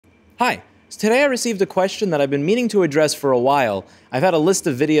Hi, so today I received a question that I've been meaning to address for a while. I've had a list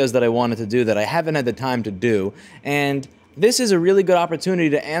of videos that I wanted to do that I haven't had the time to do, and this is a really good opportunity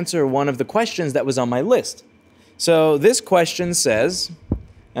to answer one of the questions that was on my list. So this question says,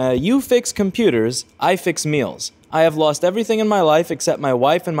 you fix computers, I fix meals. I have lost everything in my life except my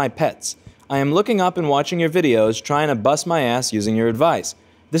wife and my pets. I am looking up and watching your videos, trying to bust my ass using your advice.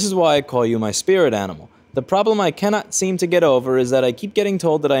 This is why I call you my spirit animal. The problem I cannot seem to get over is that I keep getting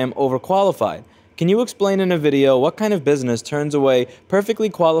told that I am overqualified. Can you explain in a video what kind of business turns away perfectly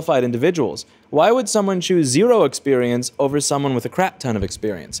qualified individuals? Why would someone choose zero experience over someone with a crap ton of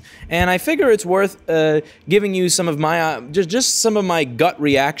experience? And I figure it's worth giving you some of my just some of my gut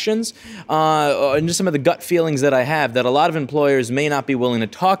reactions and just some of the gut feelings that I have that a lot of employers may not be willing to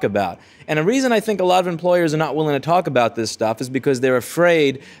talk about. And the reason I think a lot of employers are not willing to talk about this stuff is because they're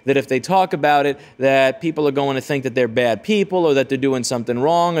afraid that if they talk about it, that people are going to think that they're bad people or that they're doing something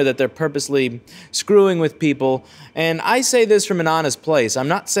wrong or that they're purposely screwing with people. And I say this from an honest place. I'm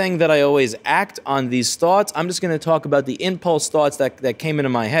not saying that I always act on these thoughts. I'm just going to talk about the impulse thoughts that came into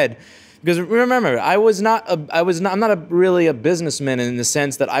my head. Because remember, I'm not really a businessman in the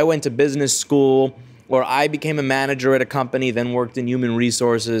sense that I went to business school or I became a manager at a company, then worked in human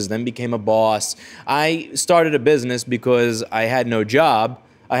resources, then became a boss. I started a business because I had no job.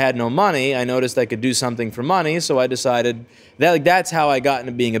 I had no money. I noticed I could do something for money, so I decided that that's how I got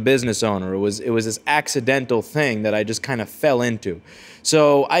into being a business owner. It was this accidental thing that I just kind of fell into.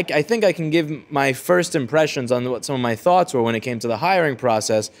 So I think I can give my first impressions on what some of my thoughts were when it came to the hiring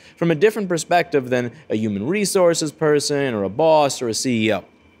process from a different perspective than a human resources person or a boss or a CEO.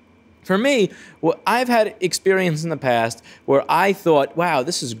 For me, I've had experience in the past where I thought, wow,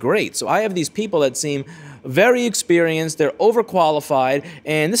 this is great. So I have these people that seem very experienced, they're overqualified,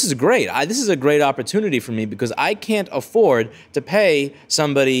 and this is great. This is a great opportunity for me because I can't afford to pay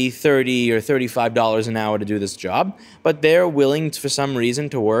somebody $30 or $35 an hour to do this job, but they're willing for some reason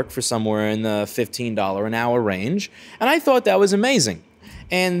to work for somewhere in the $15 an hour range, and I thought that was amazing.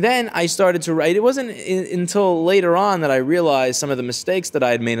 And then I started to write. It wasn't until later on that I realized some of the mistakes that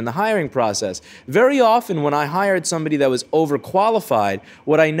I had made in the hiring process. Very often when I hired somebody that was overqualified,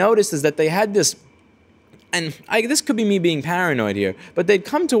 what I noticed is that they had this, and this could be me being paranoid here, but they'd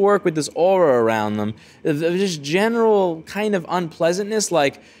come to work with this aura around them, of just general kind of unpleasantness,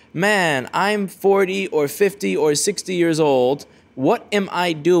 like, man, I'm 40 or 50 or 60 years old. What am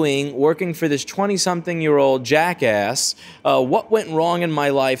I doing working for this 20-something-year-old jackass? What went wrong in my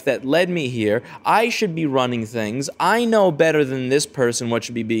life that led me here? I should be running things. I know better than this person what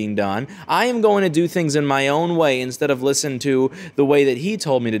should be being done. I am going to do things in my own way instead of listen to the way that he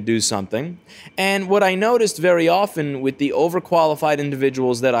told me to do something. And what I noticed very often with the overqualified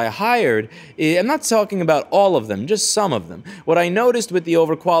individuals that I hired, I'm not talking about all of them, just some of them. What I noticed with the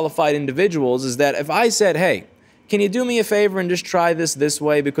overqualified individuals is that if I said, hey, can you do me a favor and just try this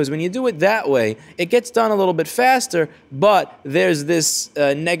way? Because when you do it that way, it gets done a little bit faster, but there's this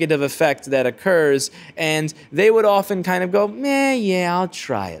negative effect that occurs, and they would often kind of go, meh, yeah, I'll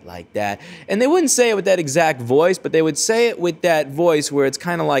try it like that. And they wouldn't say it with that exact voice, but they would say it with that voice where it's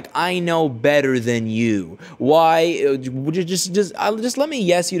kind of like, I know better than you. Why? Would you just let me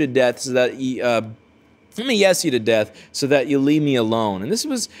yes you to death so that let me yes you to death so that you leave me alone. And this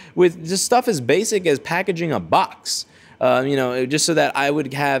was with just stuff as basic as packaging a box. You know, just so that I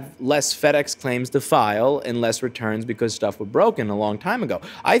would have less FedEx claims to file and less returns because stuff was broken a long time ago.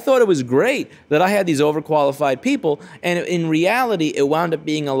 I thought it was great that I had these overqualified people, and in reality, it wound up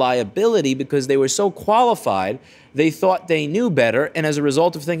being a liability because they were so qualified, they thought they knew better, and as a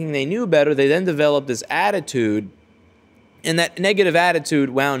result of thinking they knew better, they then developed this attitude. And that negative attitude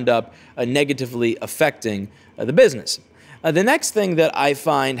wound up negatively affecting the business. The next thing that I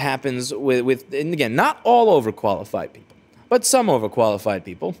find happens with, and again, not all overqualified people, but some overqualified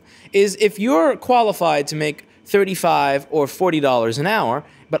people, is if you're qualified to make $35 or $40 an hour,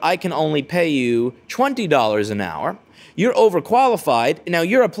 but I can only pay you $20 an hour, you're overqualified. Now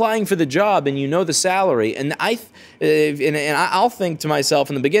you're applying for the job and you know the salary, and I'll think to myself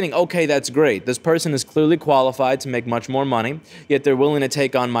in the beginning, okay, that's great. This person is clearly qualified to make much more money, yet they're willing to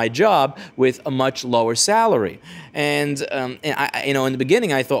take on my job with a much lower salary. And you know, in the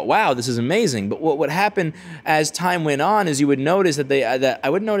beginning, I thought, wow, this is amazing. But what would happen as time went on is you would notice that I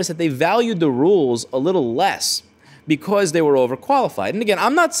would notice that they valued the rules a little less because they were overqualified. And again,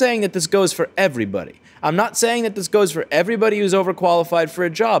 I'm not saying that this goes for everybody. I'm not saying that this goes for everybody who's overqualified for a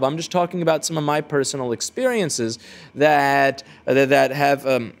job. I'm just talking about some of my personal experiences that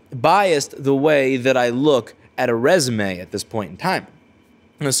have biased the way that I look at a resume at this point in time.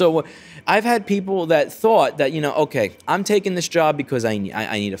 And so I've had people that thought that, okay, I'm taking this job because I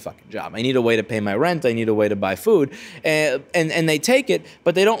need a fucking job. I need a way to pay my rent. I need a way to buy food. And they take it,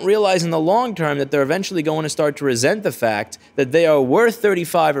 but they don't realize in the long term that they're eventually going to start to resent the fact that they are worth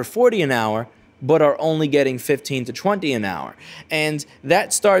 35 or 40 an hour, but are only getting 15 to 20 an hour. And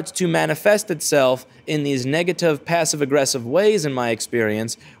that starts to manifest itself in these negative, passive-aggressive ways, in my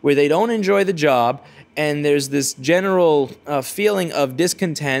experience, where they don't enjoy the job, and there's this general feeling of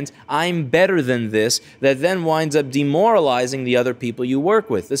discontent, I'm better than this, that then winds up demoralizing the other people you work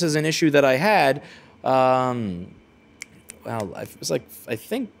with. This is an issue that I had, well, it was like, I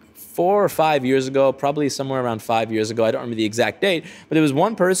think, 4 or 5 years ago, probably somewhere around 5 years ago. I don't remember the exact date, but there was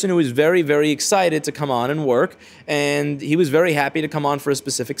one person who was very, very excited to come on and work, and he was very happy to come on for a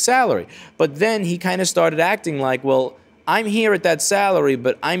specific salary. But then he kind of started acting like, well, I'm here at that salary,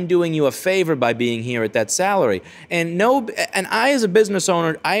 but I'm doing you a favor by being here at that salary. And I, as a business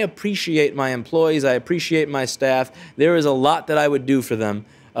owner, I appreciate my employees. I appreciate my staff. There is a lot that I would do for them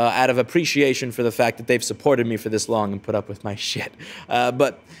out of appreciation for the fact that they've supported me for this long and put up with my shit.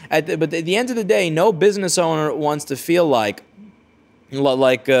 But at the end of the day, no business owner wants to feel like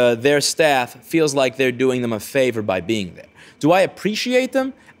their staff feels like they're doing them a favor by being there. Do I appreciate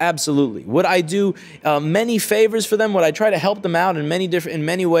them? Absolutely. Would I do many favors for them? Would I try to help them out in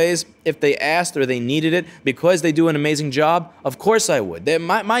many ways if they asked or they needed it because they do an amazing job? Of course I would.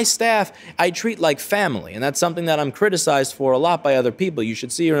 My staff, I treat like family, and that's something that I'm criticized for a lot by other people. You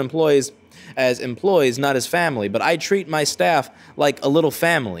should see your employees as employees, not as family. But I treat my staff like a little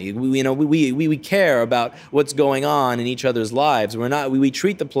family. We care about what's going on in each other's lives. We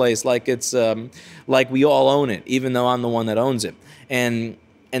treat the place like it's like we all own it, even though I'm the one that owns it.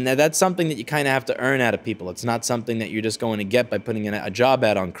 And that's something that you kind of have to earn out of people. It's not something that you're just going to get by putting in a job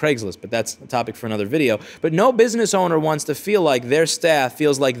ad on Craigslist, but that's a topic for another video. But no business owner wants to feel like their staff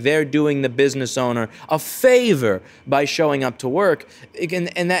feels like they're doing the business owner a favor by showing up to work.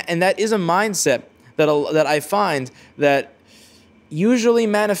 And that is a mindset that I find that usually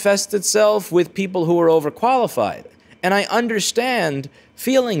manifests itself with people who are overqualified. And I understand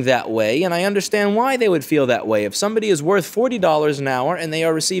feeling that way, and I understand why they would feel that way. If somebody is worth $40 an hour and they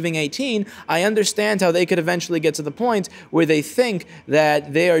are receiving 18, I understand how they could eventually get to the point where they think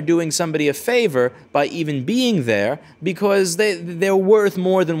that they are doing somebody a favor by even being there because they're worth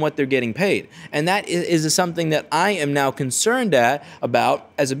more than what they're getting paid. And that is something that I am now concerned about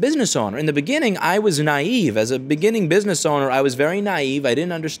as a business owner. In the beginning, I was naive. As a beginning business owner, I was very naive. I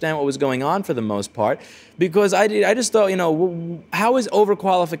didn't understand what was going on for the most part because I just thought, how is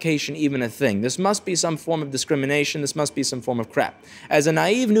overqualification even a thing? This must be some form of discrimination. This must be some form of crap. As a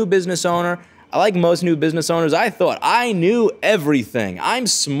naive new business owner, like most new business owners, I thought I knew everything. I'm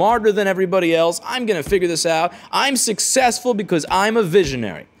smarter than everybody else. I'm going to figure this out. I'm successful because I'm a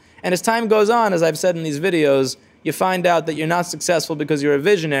visionary. And as time goes on, as I've said in these videos, you find out that you're not successful because you're a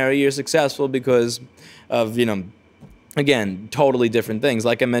visionary. You're successful because of, again, totally different things.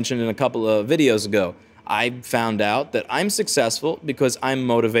 Like I mentioned in a couple of videos ago, I found out that I'm successful because I'm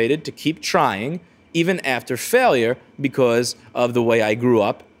motivated to keep trying even after failure because of the way I grew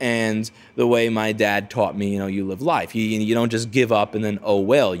up and the way my dad taught me, you live life. You don't just give up and then, oh,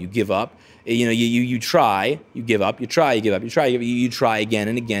 well, you give up. You try, you give up, you try, you give up, you try again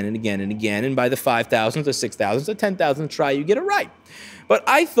and again and again and again. And by the 5,000th or 6,000th or 10,000th try, you get it right. But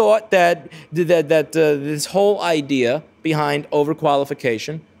I thought that this whole idea behind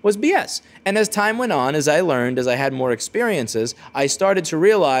overqualification was BS. And as time went on, as I learned, as I had more experiences, I started to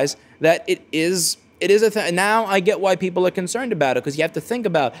realize that it is a thing. Now I get why people are concerned about it, because you have to think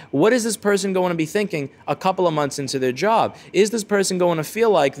about, what is this person going to be thinking a couple of months into their job? Is this person going to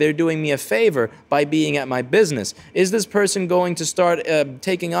feel like they're doing me a favor by being at my business? Is this person going to start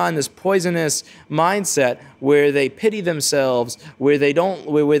taking on this poisonous mindset where they pity themselves, where they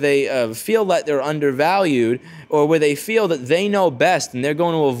feel that they're undervalued, or where they feel that they know best and they're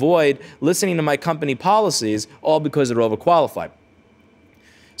going to avoid listening to my company policies all because they're overqualified?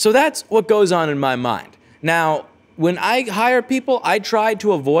 So that's what goes on in my mind. Now, when I hire people, I try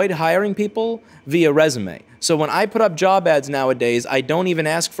to avoid hiring people via resume. So when I put up job ads nowadays, I don't even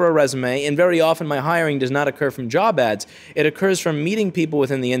ask for a resume, and very often my hiring does not occur from job ads. It occurs from meeting people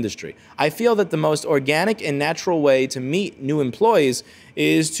within the industry. I feel that the most organic and natural way to meet new employees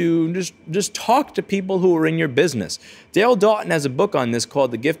is to just talk to people who are in your business. Dale Dalton has a book on this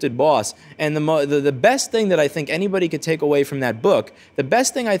called The Gifted Boss, and the best thing that I think anybody could take away from that book, the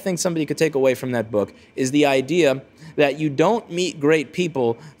best thing I think somebody could take away from that book is the idea that you don't meet great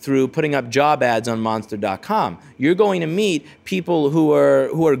people through putting up job ads on Monster.com. Indeed.com. You're going to meet people who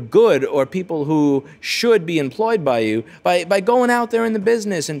are good, or people who should be employed by you, by going out there in the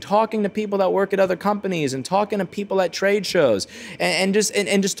business and talking to people that work at other companies and talking to people at trade shows and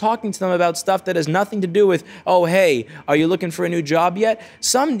just talking to them about stuff that has nothing to do with, oh, hey, are you looking for a new job yet?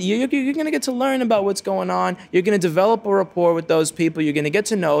 You're going to get to learn about what's going on. You're going to develop a rapport with those people. You're going to get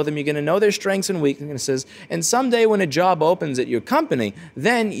to know them. You're going to know their strengths and weaknesses. And someday when a job opens at your company,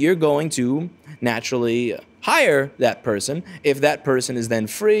 then you're going to naturally hire that person if that person is then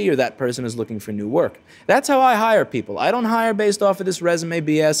free or that person is looking for new work. That's how I hire people. I don't hire based off of this resume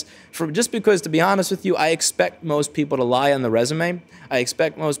BS, just because, to be honest with you, I expect most people to lie on the resume. I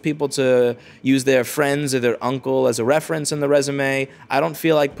expect most people to use their friends or their uncle as a reference in the resume. I don't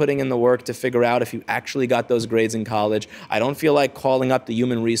feel like putting in the work to figure out if you actually got those grades in college. I don't feel like calling up the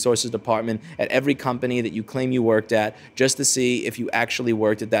human resources department at every company that you claim you worked at just to see if you actually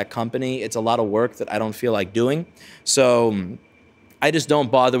worked at that company. It's a lot of work that I don't feel like doing. So I just don't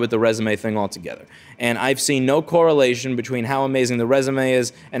bother with the resume thing altogether. And I've seen no correlation between how amazing the resume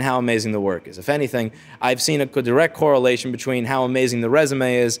is and how amazing the work is. If anything, I've seen a direct correlation between how amazing the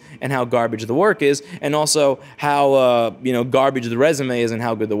resume is and how garbage the work is, and also how garbage the resume is and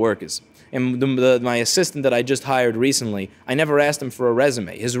how good the work is. And my assistant that I just hired recently, I never asked him for a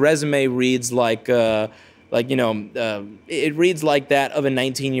resume. His resume reads it reads like that of a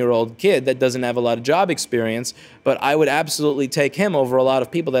 19-year-old kid that doesn't have a lot of job experience, but I would absolutely take him over a lot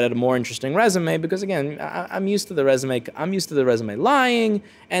of people that had a more interesting resume, because again, I'm used to the resume lying,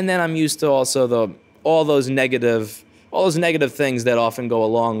 and then I'm used to also all those negative things that often go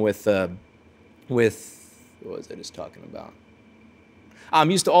along with what was I just talking about? I'm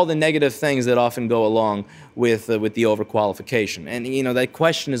used to all the negative things that often go along with the overqualification. And, that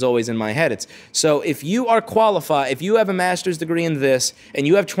question is always in my head. It's, so if you are qualified, if you have a master's degree in this, and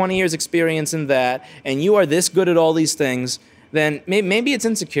you have 20 years experience in that, and you are this good at all these things, then maybe it's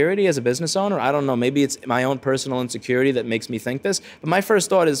insecurity as a business owner. I don't know. Maybe it's my own personal insecurity that makes me think this. But my first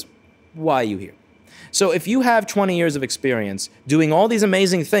thought is, why are you here? So if you have 20 years of experience doing all these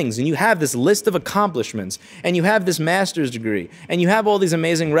amazing things, and you have this list of accomplishments, and you have this master's degree, and you have all these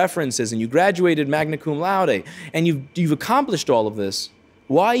amazing references, and you graduated magna cum laude, and you've accomplished all of this,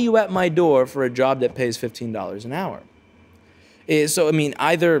 why are you at my door for a job that pays $15 an hour? So, I mean,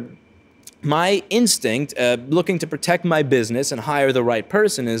 either my instinct, looking to protect my business and hire the right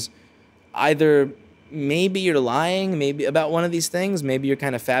person, is either maybe you're lying, maybe about one of these things, maybe you're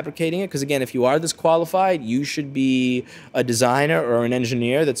kind of fabricating it, because again, if you are this qualified, you should be a designer or an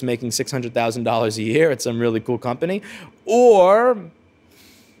engineer that's making $600,000 a year at some really cool company, or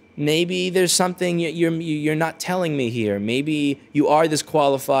maybe there's something you're not telling me here. Maybe you are this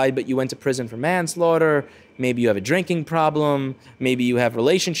qualified, but you went to prison for manslaughter. Maybe you have a drinking problem. Maybe you have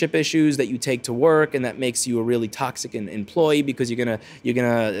relationship issues that you take to work, and that makes you a really toxic employee, because you're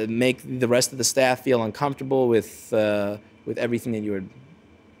gonna make the rest of the staff feel uncomfortable with everything that you were.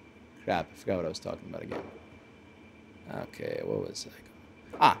 Crap! I forgot what I was talking about again. Okay, what was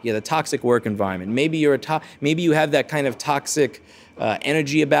that? Yeah, the toxic work environment. Maybe maybe you have that kind of toxic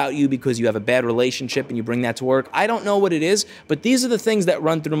energy about you because you have a bad relationship and you bring that to work. I don't know what it is, but these are the things that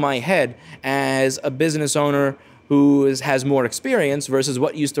run through my head as a business owner who has more experience versus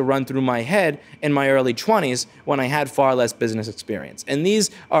what used to run through my head in my early 20s when I had far less business experience. And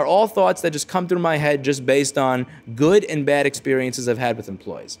these are all thoughts that just come through my head just based on good and bad experiences I've had with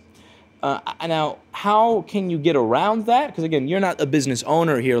employees. Now, how can you get around that? Because again, you're not a business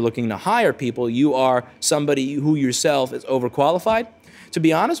owner here looking to hire people. You are somebody who yourself is overqualified. To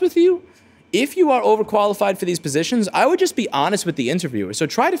be honest with you, if you are overqualified for these positions, I would just be honest with the interviewer. So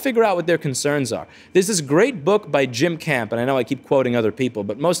try to figure out what their concerns are. There's this great book by Jim Camp, and I know I keep quoting other people,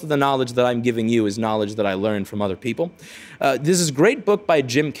 but most of the knowledge that I'm giving you is knowledge that I learned from other people. There's this great book by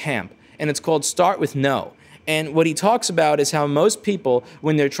Jim Camp, and it's called Start With No. And what he talks about is how most people,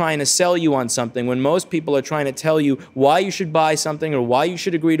 when they're trying to sell you on something, when most people are trying to tell you why you should buy something or why you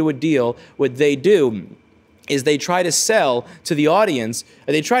should agree to a deal, what they do is they try to sell to the audience,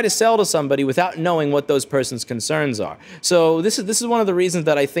 or they try to sell to somebody without knowing what those person's concerns are. So this is one of the reasons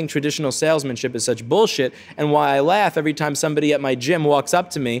that I think traditional salesmanship is such bullshit, and why I laugh every time somebody at my gym walks up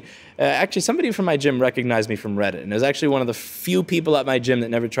to me. Actually, somebody from my gym recognized me from Reddit, and it was actually one of the few people at my gym that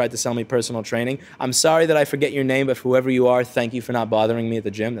never tried to sell me personal training. I'm sorry that I forget your name, but whoever you are, thank you for not bothering me at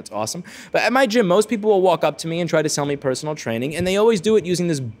the gym. That's awesome. But at my gym, most people will walk up to me and try to sell me personal training, and they always do it using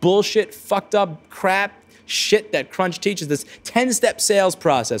this bullshit, fucked up crap shit that Crunch teaches, this 10-step sales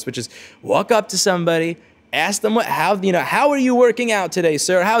process, which is walk up to somebody, Ask them how are you working out today,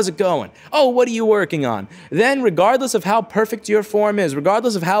 sir? How's it going? Oh, what are you working on? Then regardless of how perfect your form is,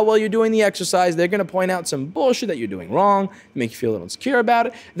 regardless of how well you're doing the exercise, they're going to point out some bullshit that you're doing wrong, make you feel a little insecure about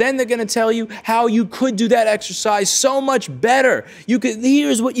it. Then they're going to tell you how you could do that exercise so much better.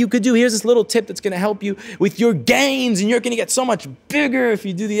 Here's what you could do. Here's this little tip that's going to help you with your gains, and you're going to get so much bigger if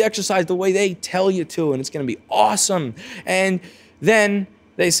you do the exercise the way they tell you to, and it's going to be awesome. And then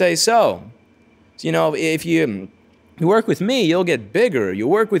they say, if you work with me, you'll get bigger. You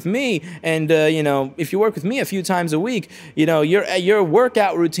work with me, and if you work with me a few times a week, your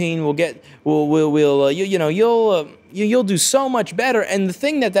workout routine you'll do so much better. And the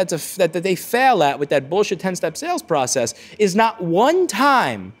thing that they fail at with that bullshit 10-step sales process is not one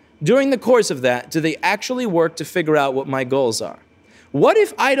time during the course of that do they actually work to figure out what my goals are. What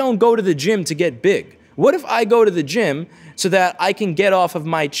if I don't go to the gym to get big? What if I go to the gym so that I can get off of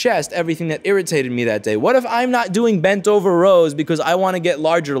my chest everything that irritated me that day? What if I'm not doing bent over rows because I want to get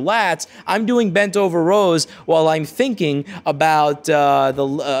larger lats? I'm doing bent over rows while I'm thinking about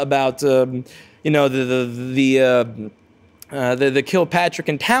the Kilpatrick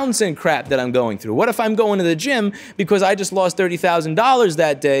and Townsend crap that I'm going through. What if I'm going to the gym because I just lost $30,000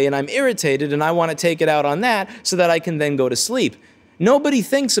 that day and I'm irritated and I want to take it out on that so that I can then go to sleep? Nobody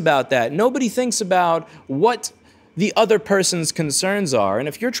thinks about that. Nobody thinks about what the other person's concerns are. And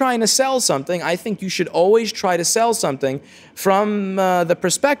if you're trying to sell something, I think you should always try to sell something from the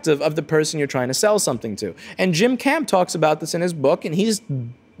perspective of the person you're trying to sell something to. And Jim Camp talks about this in his book, and he's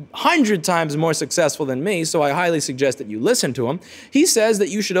 100 times more successful than me, so I highly suggest that you listen to him. He says that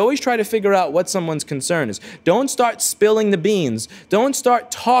you should always try to figure out what someone's concern is. Don't start spilling the beans. Don't start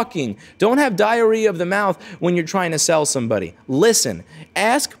talking. Don't have diarrhea of the mouth when you're trying to sell somebody. Listen.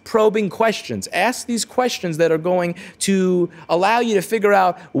 Ask probing questions. Ask these questions that are going to allow you to figure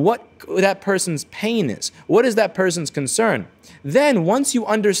out what that person's pain is. What is that person's concern? Then, once you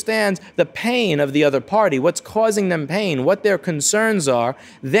understand the pain of the other party, what's causing them pain, what their concerns are,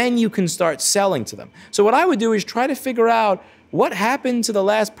 then you can start selling to them. So what I would do is try to figure out what happened to the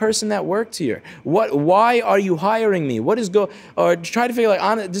last person that worked here. Why are you hiring me? Or try to figure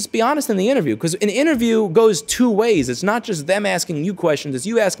just be honest in the interview, because an interview goes two ways. It's not just them asking you questions, it's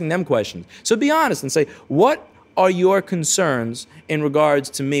you asking them questions. So be honest and say, what are your concerns in regards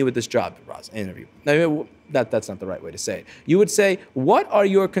to me with this job interview? Now, that's not the right way to say it. You would say, what are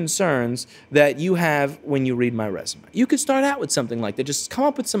your concerns that you have when you read my resume? You could start out with something like that. Just come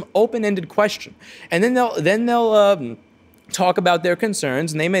up with some open-ended question. And then they'll talk about their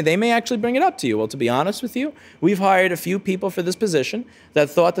concerns, and they may actually bring it up to you. Well, to be honest with you, we've hired a few people for this position that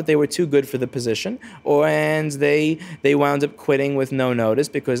thought that they were too good for the position, and they wound up quitting with no notice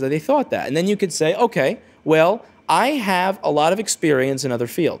because they thought that. And then you could say, okay, well, I have a lot of experience in other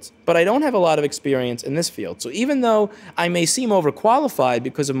fields, but I don't have a lot of experience in this field. So even though I may seem overqualified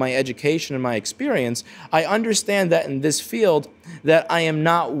because of my education and my experience, I understand that in this field that I am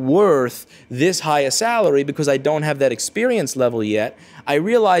not worth this high a salary because I don't have that experience level yet. I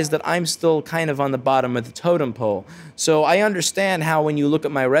realize that I'm still kind of on the bottom of the totem pole. So I understand how when you look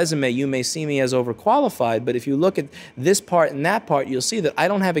at my resume, you may see me as overqualified, but if you look at this part and that part, you'll see that I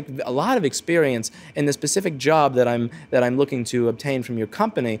don't have a lot of experience in the specific job that I'm looking to obtain from your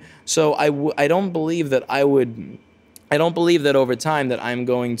company. So I don't believe that over time that I'm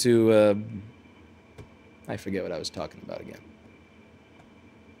going to, I forget what I was talking about again.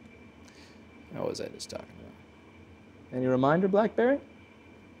 What was I just talking about? Any reminder, BlackBerry?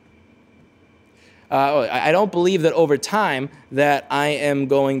 I don't believe that over time that I am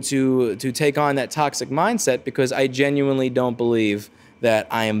going to take on that toxic mindset because I genuinely don't believe that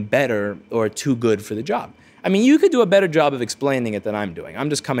I am better or too good for the job. I mean, you could do a better job of explaining it than I'm doing. I'm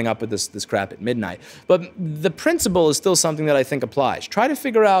just coming up with this crap at midnight. But the principle is still something that I think applies. Try to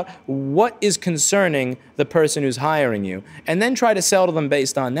figure out what is concerning the person who's hiring you, and then try to sell to them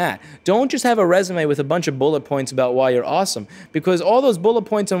based on that. Don't just have a resume with a bunch of bullet points about why you're awesome, because all those bullet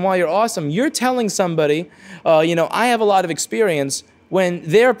points on why you're awesome, you're telling somebody, I have a lot of experience, when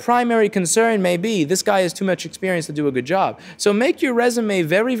their primary concern may be, this guy has too much experience to do a good job. So make your resume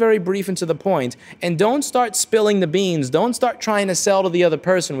very, very brief and to the point, and don't start spilling the beans. Don't start trying to sell to the other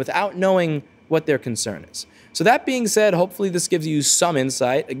person without knowing what their concern is. So that being said, hopefully this gives you some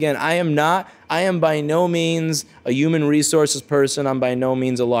insight. Again, I am by no means a human resources person. I'm by no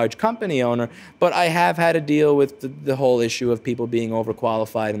means a large company owner, but I have had to deal with the whole issue of people being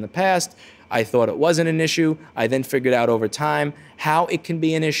overqualified in the past. I thought it wasn't an issue. I then figured out over time how it can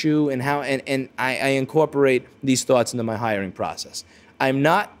be an issue and I incorporate these thoughts into my hiring process. I'm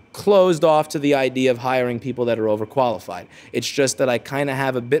not closed off to the idea of hiring people that are overqualified. It's just that I kind of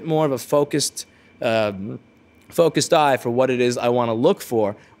have a bit more of a focused focused eye for what it is I want to look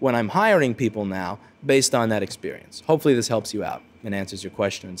for when I'm hiring people now based on that experience. Hopefully this helps you out and answers your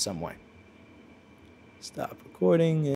question in some way. Stop recording.